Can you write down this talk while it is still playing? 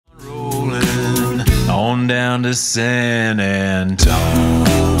on down to San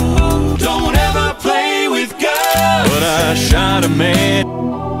Antone. Don't ever play with guns, but I shot a man.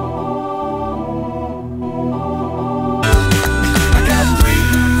 I got 3,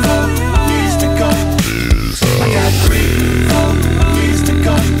 4 years to go. I got 3, 4 years to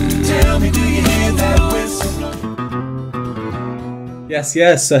go. Tell me, do you hear that whistle blow? Yes,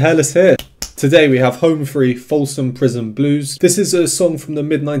 yes, so Hairless here. Today we have Home Free, Folsom Prison Blues. This is a song from the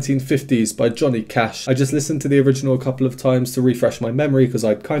mid-1950s by Johnny Cash. I just listened to the original a couple of times to refresh my memory because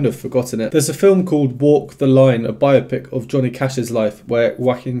I'd kind of forgotten it. There's a film called Walk the Line, a biopic of Johnny Cash's life where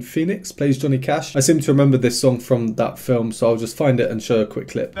Joaquin Phoenix plays Johnny Cash. I seem to remember this song from that film, so I'll just find it and show a quick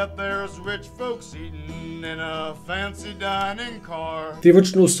clip. That there's rich folks eating in a fancy dining car. The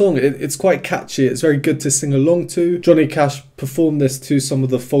original song, it's quite catchy, it's very good to sing along to. Johnny Cash performed this to some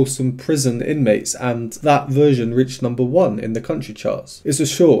of the Folsom Prison inmates, and that version reached #1 in the country charts. It's a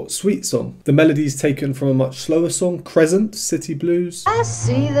short, sweet song. The melody's taken from a much slower song, Crescent, City Blues. I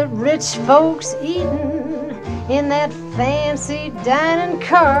see the rich folks eating in that fancy dining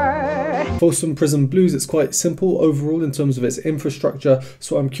car. Folsom Prison Blues, it's quite simple overall in terms of its infrastructure,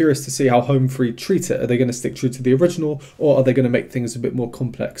 so I'm curious to see how Home Free treat it. Are they going to stick true to the original, or are they going to make things a bit more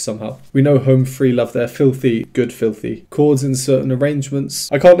complex somehow? We know Home Free love their filthy, good filthy chords in certain arrangements.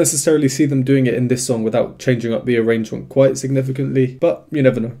 I can't necessarily see them doing it in this song without changing up the arrangement quite significantly, but you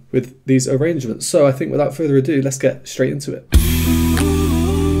never know with these arrangements. So I think without further ado, let's get straight into it.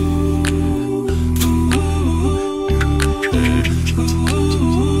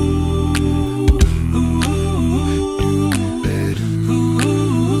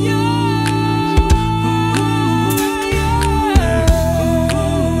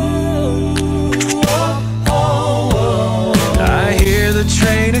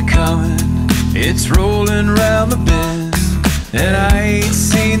 It's rolling round the bend, and I ain't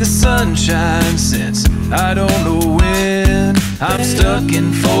seen the sunshine since I don't know when. I'm stuck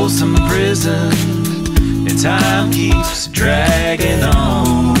in Folsom Prison, and time keeps dragging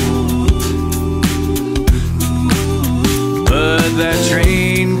on. But that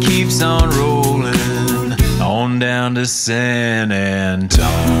train keeps on rolling on down to San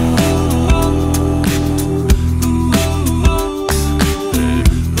Antone.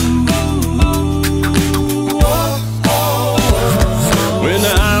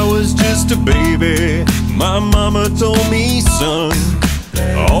 A baby, my mama told me, son,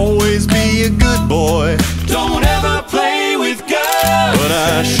 always be a good boy, don't ever play with guns. But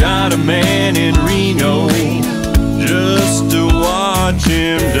I shot a man in Reno just to watch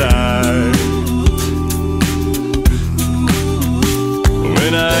him die.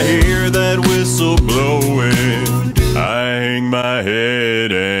 When I hear that whistle blowing, I hang my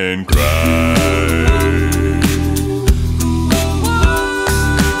head and cry.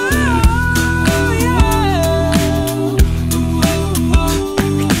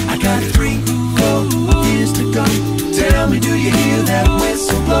 Do you hear that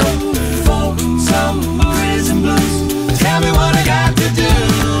whistle blow? Folsom Prison Blues. Tell me what I got to do.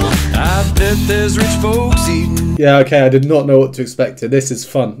 I bet there's rich folks eating. Yeah, okay, I did not know what to expect here. This is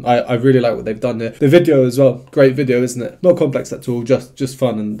fun. I really like what they've done here. The video as well, great video, isn't it? Not complex at all, just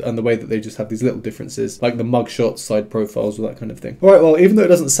fun, and the way that they just have these little differences, like the mug shots, side profiles, all that kind of thing. Alright, well, even though it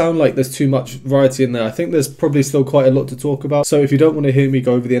doesn't sound like there's too much variety in there, I think there's probably still quite a lot to talk about. So if you don't want to hear me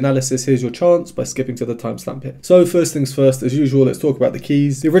go over the analysis, here's your chance by skipping to the timestamp here. So first things first, as usual, let's talk about the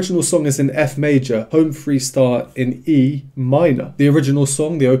keys. The original song is in F major, Home Free start in E minor. The original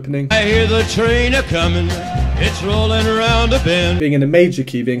song, the opening, I hear the train a-coming, it's rolling around a bend. Being in a major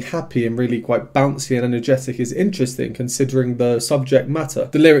key, being happy and really quite bouncy and energetic is interesting considering the subject matter.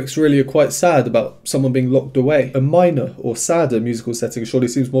 The lyrics really are quite sad about someone being locked away. A minor or sadder musical setting surely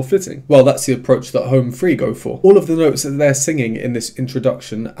seems more fitting. Well, that's the approach that Home Free go for. All of the notes that they're singing in this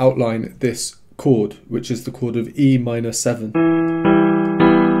introduction outline this chord, which is the chord of E minor 7.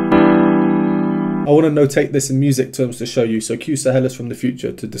 I want to notate this in music terms to show you, so cue Sir Hairless from the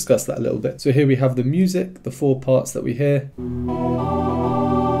future to discuss that a little bit. So here we have the music, the 4 parts that we hear.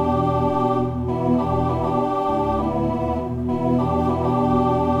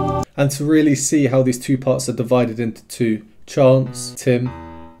 And to really see how these 2 parts are divided into 2, Chance, Tim,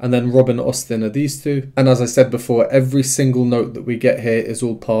 and then Robin Austin are these 2. And as I said before, every single note that we get here is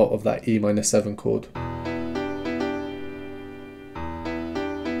all part of that E minor 7 chord.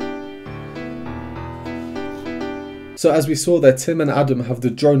 So as we saw there, Tim and Adam have the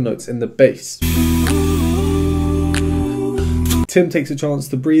drone notes in the bass. Tim takes a chance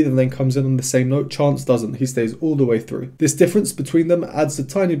to breathe and then comes in on the same note. Chance doesn't, he stays all the way through. This difference between them adds a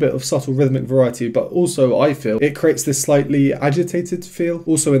tiny bit of subtle rhythmic variety, but also, I feel, it creates this slightly agitated feel.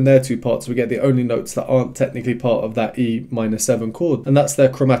 Also in their two parts, we get the only notes that aren't technically part of that E-7 chord, and that's their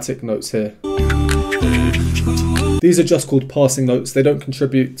chromatic notes here. These are just called passing notes. They don't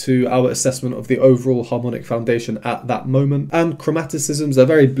contribute to our assessment of the overall harmonic foundation at that moment, and chromaticisms are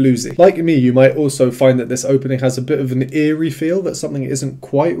very bluesy. Like me, you might also find that this opening has a bit of an eerie feel, that something isn't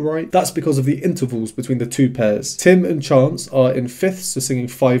quite right. That's because of the intervals between the two pairs. Tim and Chance are in fifths, so singing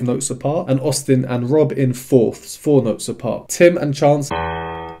 5 notes apart, and Austin and Rob in fourths, 4 notes apart. Tim and Chance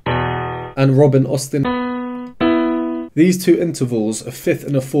and Rob and Austin. These two intervals, a fifth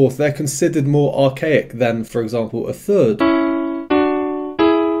and a fourth, they're considered more archaic than, for example, a third.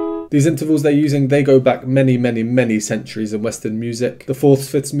 These intervals they're using, they go back many centuries in Western music. The fourths,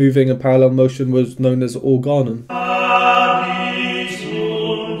 fifths moving in parallel motion was known as organon.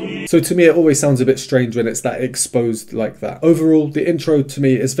 So to me it always sounds a bit strange when it's that exposed like that. Overall, the intro to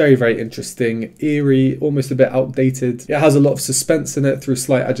me is very interesting, eerie, almost a bit outdated. It has a lot of suspense in it through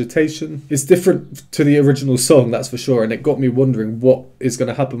slight agitation. It's different to the original song, that's for sure, and it got me wondering what is going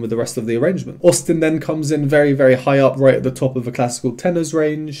to happen with the rest of the arrangement. Austin then comes in very high up, right at the top of a classical tenor's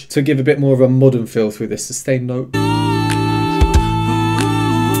range, to give a bit more of a modern feel through this sustained note.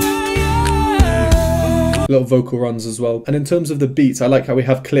 Little vocal runs as well. And in terms of the beats, I like how we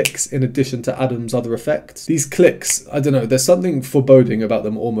have clicks in addition to Adam's other effects. These clicks, I don't know, there's something foreboding about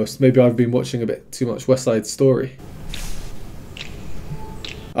them almost. Maybe I've been watching a bit too much West Side Story.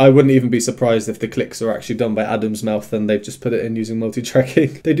 I wouldn't even be surprised if the clicks are actually done by Adam's mouth and they've just put it in using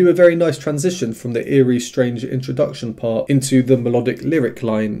multi-tracking. They do a very nice transition from the eerie, strange introduction part into the melodic lyric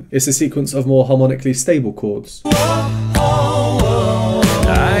line. It's a sequence of more harmonically stable chords.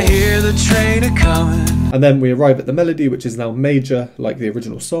 I hear the train a-coming. And then we arrive at the melody, which is now major, like the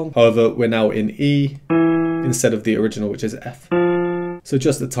original song. However, we're now in E instead of the original, which is F. So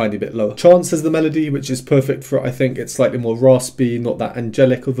just a tiny bit lower. Chance has the melody, which is perfect for, I think, it's slightly more raspy, not that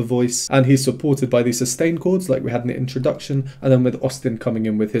angelic of a voice. And he's supported by these sustained chords, like we had in the introduction. And then with Austin coming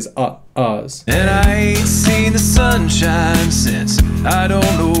in with his ahs. And I ain't seen the sunshine since I don't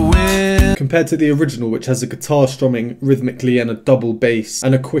know when. Compared to the original, which has a guitar strumming rhythmically and a double bass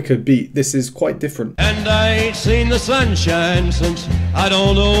and a quicker beat, this is quite different. And I ain't seen the sunshine since I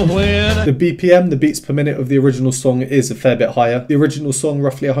don't know when. The BPM, the beats per minute of the original song, is a fair bit higher. The original song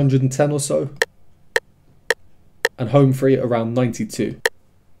roughly 110 or so. And Home Free around 92.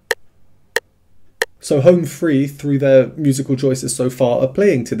 So Home Free, through their musical choices so far, are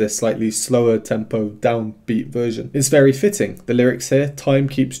playing to this slightly slower tempo, downbeat version. It's very fitting. The lyrics here, time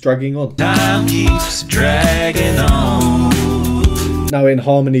keeps dragging on. Time keeps dragging on. Now in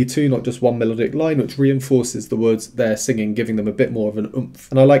harmony too, not just one melodic line, which reinforces the words they're singing, giving them a bit more of an oomph.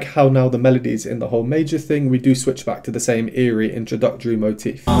 And I like how now the melodies in the whole major thing, we do switch back to the same eerie introductory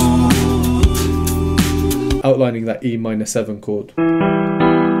motif. Outlining that E-7 chord.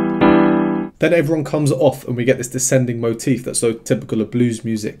 Then everyone comes off and we get this descending motif that's so typical of blues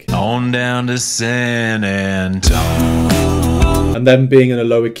music. On down to San Antone. And then being in a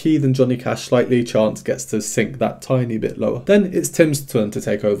lower key than Johnny Cash slightly, Chance gets to sink that tiny bit lower. Then it's Tim's turn to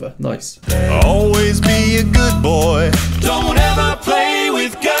take over. Nice. Always be a good boy. Don't ever play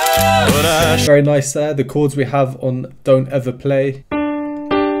with girls. Very nice there. The chords we have on Don't Ever Play.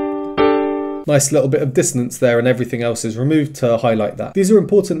 Nice little bit of dissonance there, and everything else is removed to highlight that. These are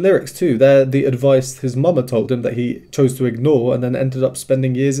important lyrics too. They're the advice his mama told him that he chose to ignore and then ended up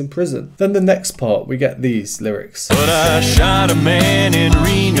spending years in prison. Then the next part, we get these lyrics. But I shot a man in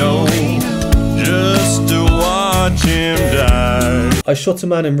Reno just to watch him die. I shot a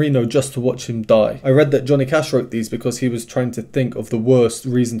man in Reno just to watch him die. I read that Johnny Cash wrote these because he was trying to think of the worst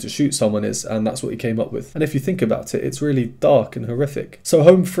reason to shoot someone is, and that's what he came up with. And if you think about it, it's really dark and horrific. So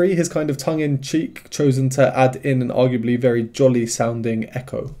Home Free, his kind of tongue-in-cheek, chosen to add in an arguably very jolly sounding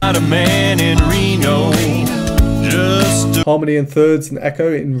echo. Shot a man in Reno just to... Harmony in thirds and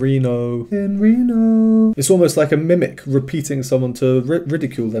echo in Reno. In Reno. It's almost like a mimic repeating someone to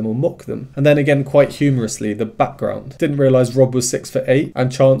ridicule them or mock them. And then again, quite humorously, the background. Didn't realise Rob was 6'8"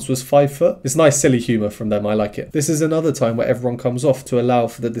 and Chance was 5 foot. It's nice silly humour from them, I like it. This is another time where everyone comes off to allow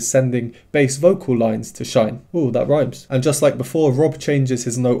for the descending bass vocal lines to shine. Ooh, that rhymes. And just like before, Rob changes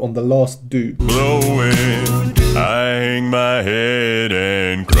his note on the last do. Blowing, I hang my head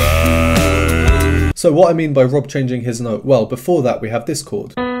and cry. So what I mean by Rob changing his note, well, before that we have this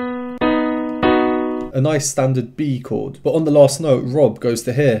chord. A nice standard B chord. But on the last note, Rob goes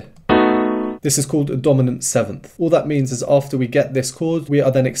to here. This is called a dominant seventh. All that means is after we get this chord, we are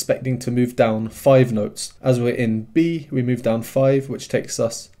then expecting to move down 5 notes. As we're in B, we move down 5, which takes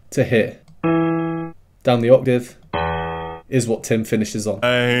us to here. Down the octave is what Tim finishes on.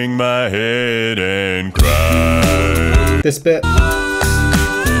 Hang my head and cry. This bit,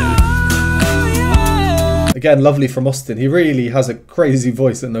 again, lovely from Austin. He really has a crazy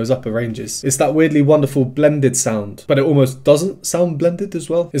voice in those upper ranges. It's that weirdly wonderful blended sound, but it almost doesn't sound blended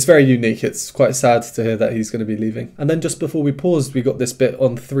as well. It's very unique. It's quite sad to hear that he's going to be leaving. And then just before we paused, we got this bit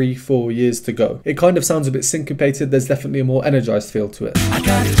on 3-4 years to go. It kind of sounds a bit syncopated. There's definitely a more energized feel to it. I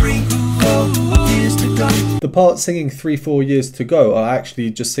got 3-4 years to go. The parts singing 3-4 years to go are actually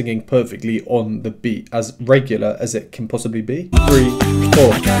just singing perfectly on the beat, as regular as it can possibly be. 3, 4,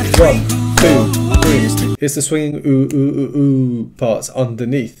 1, 2, 3. It's the swinging ooh, ooh, ooh, ooh parts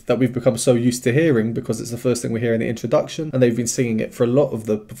underneath that we've become so used to hearing because it's the first thing we hear in the introduction and they've been singing it for a lot of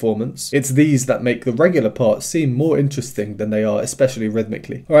the performance. It's these that make the regular parts seem more interesting than they are, especially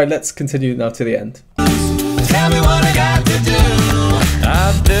rhythmically. Alright, let's continue now to the end. Tell me what I got to do.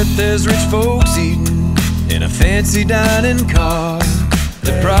 I bet there's rich folks eating in a fancy dining car.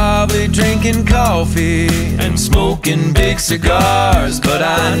 They're probably drinking coffee and smoking big cigars. But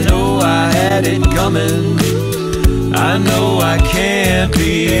I know I had it coming. I know I can't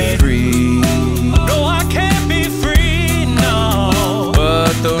be free. No, I can't be free, no.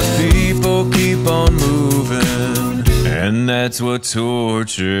 But those people keep on moving, and that's what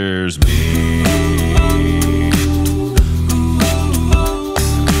tortures me.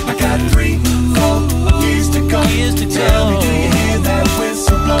 I got 3-4 years to go. Tell me, do you hear that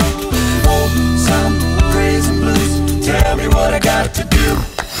whistle blow? Folsom Prison Blues. Tell me what I got to do.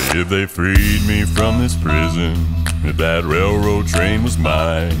 If they freed me from this prison, if that railroad train was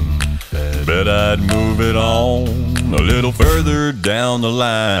mine, bet I'd move it on a little further down the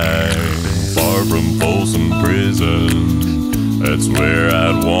line. Far from Folsom Prison, that's where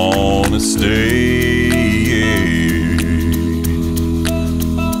I'd wanna stay.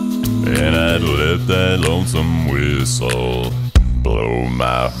 And I'd let that lonesome whistle blow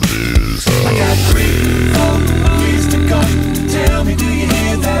my blues away. I got 3-4 years to go. Tell me, do you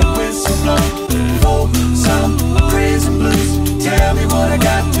hear that whistle blow? Folsom Prison Blues. Tell me what I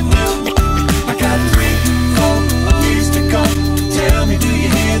got to do. I got 3-4 years to go. Tell me, do you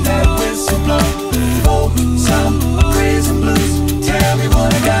hear that whistle blow? Folsom Prison Blues. Tell me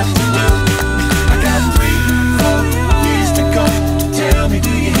what I got to do. I got 3-4 years to go. Tell me, do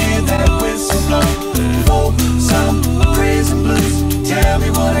you hear that whistle blow? Folsom Prison Blues. Tell me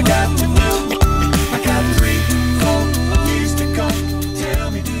what I got to do. I got 3-4 years to go.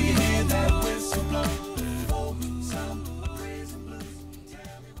 Tell me, do you hear that whistle blow? Folsom Prison Blues.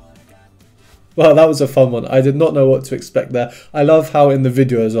 Tell me what I got to do. Well, that was a fun one. I did not know what to expect there. I love how in the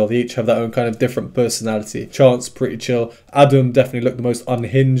video as well, they each have their own kind of different personality. Chance, pretty chill. Adam definitely looked the most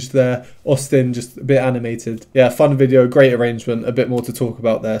unhinged there. Austin, just a bit animated. Yeah, fun video, great arrangement, a bit more to talk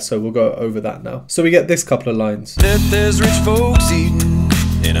about there, so we'll go over that now. So we get this couple of lines. That there's rich folks eating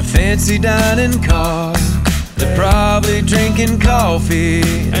in a fancy dining car. They're probably drinking coffee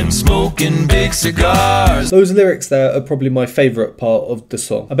and smoking big cigars. Those lyrics there are probably my favourite part of the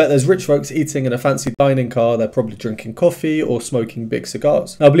song. I bet there's rich folks eating in a fancy dining car, they're probably drinking coffee or smoking big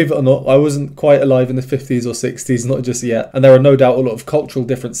cigars. Now, believe it or not, I wasn't quite alive in the 50s or 60s, not just yet, and there are no doubt a lot of cultural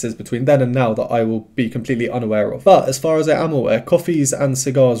differences between then and now that I will be completely unaware of. But as far as I am aware, coffees and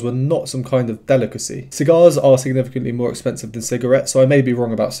cigars were not some kind of delicacy. Cigars are significantly more expensive than cigarettes, so I may be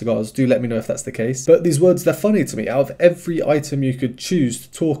wrong about cigars. Do let me know if that's the case. But these words, they're funny to me. Out of every item you could choose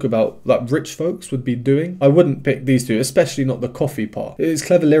to talk about that rich folks would be doing, I wouldn't pick these two, especially not the coffee part. It is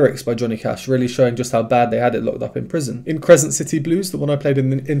clever lyrics by Johnny Cash, really showing just how bad they had it locked up in prison. In Crescent City Blues, the one I played in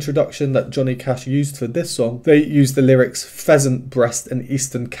the introduction that Johnny Cash used for this song, they used the lyrics pheasant breast and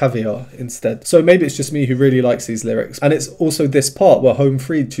eastern caviar instead. So maybe it's just me who really likes these lyrics. And it's also this part where Home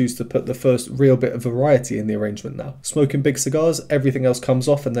Freed choose to put the first real bit of variety in the arrangement now. Smoking big cigars, everything else comes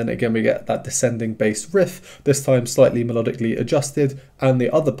off, and then again we get that descending bass riff, this time slightly melodically adjusted, and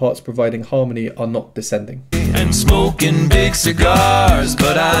the other parts providing harmony are not descending. And smoking big cigars,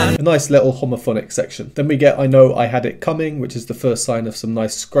 but a nice little homophonic section. Then we get I Know I Had It Coming, which is the first sign of some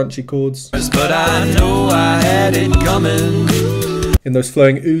nice scrunchy chords. But I know I had it coming. In those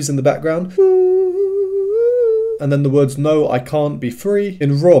flowing oohs in the background. And then the words No, I Can't Be Free.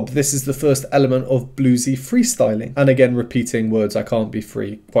 In Rob, this is the first element of bluesy freestyling. And again, repeating words, I can't be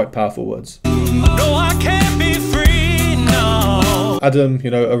free. Quite powerful words. No, I can't be free, no. Adam, you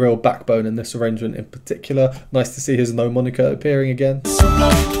know, a real backbone in this arrangement in particular. Nice to see his No moniker appearing again.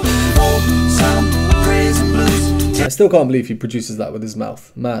 Folsom Prison Blues. still can't believe he produces that with his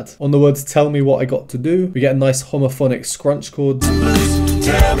mouth. Mad. On the words "tell me what I got to do," we get a nice homophonic scrunch chord.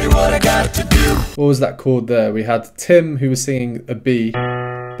 Tell me what I got to do. What was that chord there? We had Tim, who was singing a B,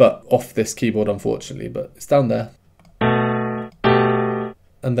 but off this keyboard unfortunately, but it's down there.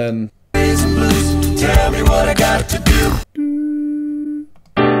 And then Tell me what I got to do.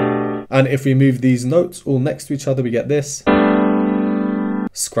 and if we move these notes all next to each other, we get this.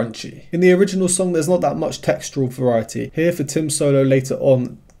 Scrunchy. In the original song, there's not that much textural variety. Here for Tim's solo later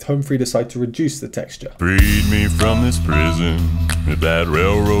on, Home Free decide to reduce the texture. Freed me from this prison, that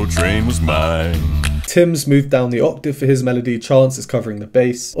railroad train was mine. Tim's moved down the octave for his melody, Chance is covering the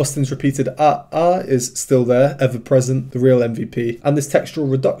bass. Austin's repeated is still there, ever present, the real MVP. And this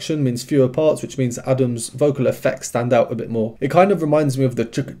textural reduction means fewer parts, which means Adam's vocal effects stand out a bit more. It kind of reminds me of the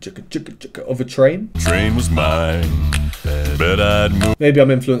chugga chugga chugga chugga of a train. Train was mine, bet I'd move. Maybe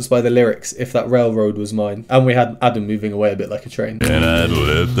I'm influenced by the lyrics, if that railroad was mine. And we had Adam moving away a bit like a train. And I'd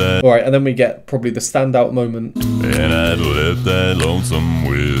let that, Alright, and then we get probably the standout moment. and I'd let that lonesome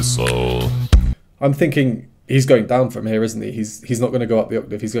whistle. I'm thinking he's going down from here, isn't he? He's not going to go up the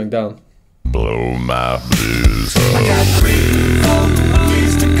octave, he's going down. Blow my blues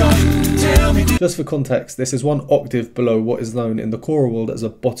Just for context, this is one octave below what is known in the choral world as a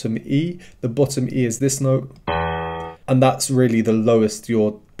bottom E. The bottom E is this note, and that's really the lowest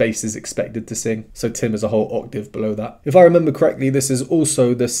your bass is expected to sing. So Tim is a whole octave below that. If I remember correctly, this is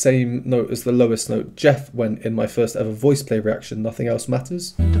also the same note as the lowest note Jeff went in my first ever voice play reaction, Nothing Else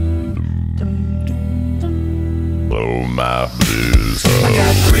Matters. Blow my blues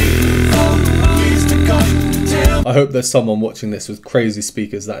I hope there's someone watching this with crazy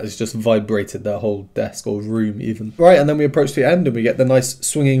speakers that has just vibrated their whole desk or room even. Right, and then we approach the end and we get the nice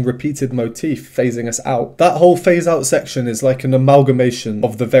swinging repeated motif phasing us out. That whole phase out section is like an amalgamation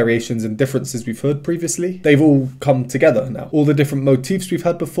of the variations and differences we've heard previously. They've all come together now. All the different motifs we've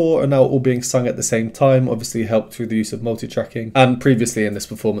had before are now all being sung at the same time, obviously helped through the use of multi-tracking. And previously in this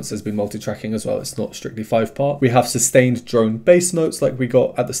performance there's been multi-tracking as well, it's not strictly 5-part. We have sustained drone bass notes like we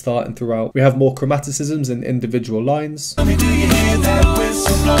got at the start and throughout. We have more chromaticisms in individual lines.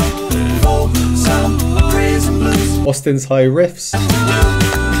 Austin's high riffs.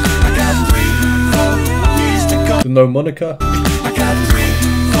 The no moniker.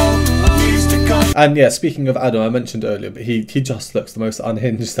 And yeah, speaking of Adam, I mentioned earlier, but he just looks the most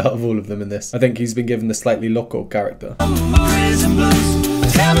unhinged out of all of them in this. I think he's been given the slightly loco character. Tell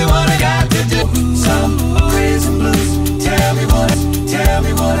me what I got to do. Some prison blues. Tell me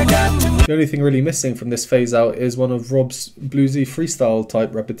what I got to do. The only thing really missing from this phase out is one of Rob's bluesy freestyle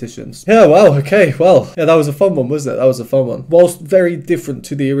type repetitions. Yeah, well, okay, well, yeah, that was a fun one, wasn't it? That was a fun one. Whilst very different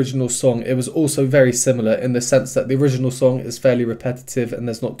to the original song, it was also very similar in the sense that the original song is fairly repetitive and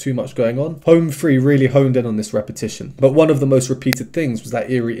there's not too much going on. Home Free really honed in on this repetition, but one of the most repeated things was that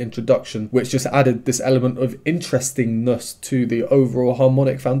eerie introduction, which just added this element of interestingness to the overall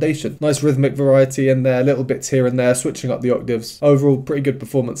harmonic foundation. Nice rhythmic variety in there, little bits here and there, switching up the octaves. Overall, pretty good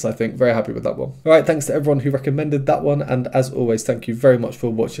performance, I think. Very happy with that one. Alright, thanks to everyone who recommended that one, and as always, thank you very much for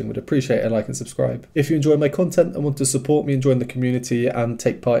watching. Would appreciate a like and subscribe. If you enjoy my content and want to support me and join the community and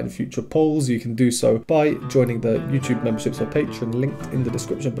take part in future polls, you can do so by joining the YouTube memberships or Patreon linked in the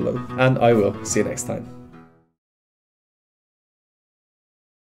description below. And I will see you next time.